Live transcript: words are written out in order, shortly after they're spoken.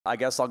I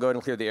guess I'll go ahead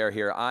and clear the air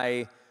here.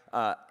 I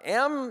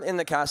am in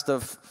the cast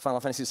of Final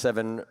Fantasy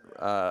VII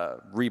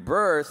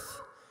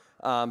Rebirth,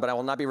 but I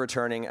will not be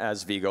returning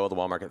as Vigo, the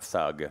Wall-Market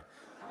thug.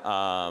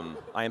 I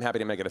am happy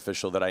to make it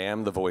official that I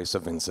am the voice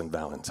of Vincent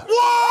Valentine.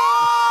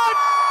 What?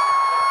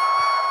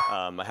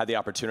 I had the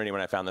opportunity when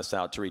I found this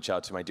out to reach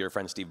out to my dear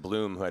friend Steve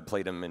Bloom, who had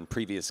played him in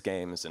previous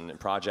games and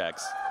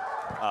projects,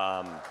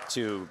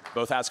 to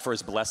both ask for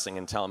his blessing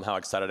and tell him how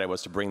excited I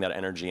was to bring that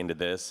energy into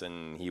this.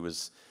 And he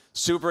was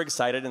super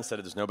excited and said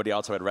there's nobody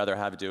else I would rather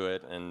have do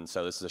it. And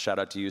so this is a shout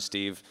out to you,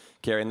 Steve,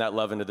 carrying that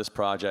love into this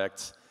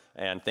project.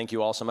 And thank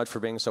you all so much for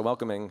being so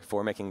welcoming,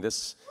 for making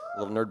this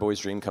little nerd boy's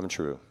dream come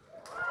true.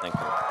 Thank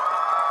you.